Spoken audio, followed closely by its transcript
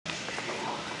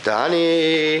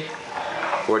Donnie,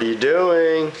 what are you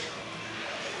doing?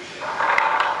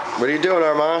 What are you doing,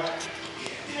 Arman?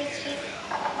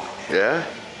 Yeah?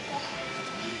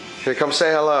 Here, come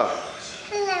say hello.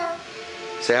 Hello.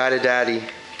 Say hi to Daddy.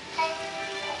 Hi.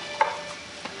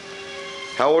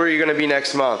 How old are you going to be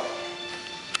next month?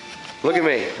 Look at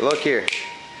me. Look here.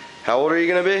 How old are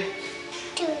you going to be?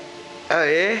 2. Oh,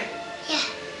 yeah? Yeah.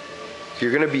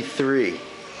 You're going to be 3.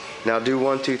 Now do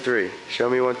 1, 2, 3. Show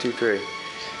me 1, 2, 3.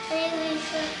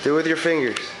 Do it with your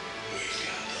fingers.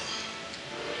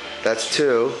 That's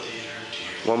 2.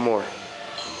 One more.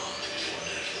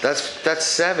 That's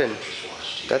 7.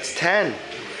 That's 10.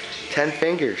 10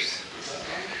 fingers.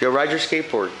 Go ride your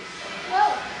skateboard.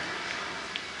 No.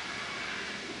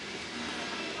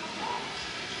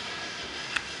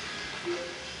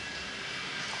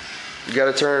 You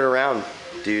gotta turn it around,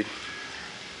 dude.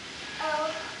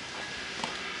 Oh.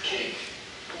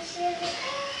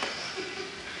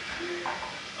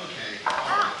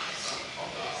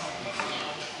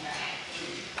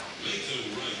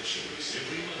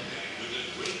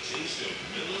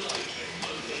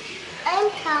 I'm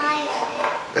tired.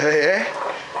 Yeah?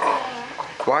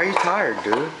 Why are you tired,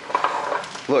 dude?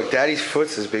 Look, Daddy's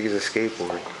foot's as big as a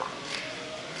skateboard.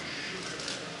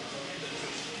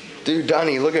 Dude,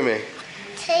 Donnie, look at me.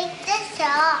 Take this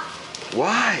off.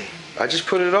 Why? I just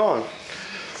put it on.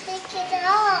 Take it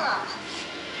off.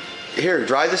 Here,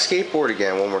 drive the skateboard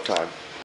again one more time.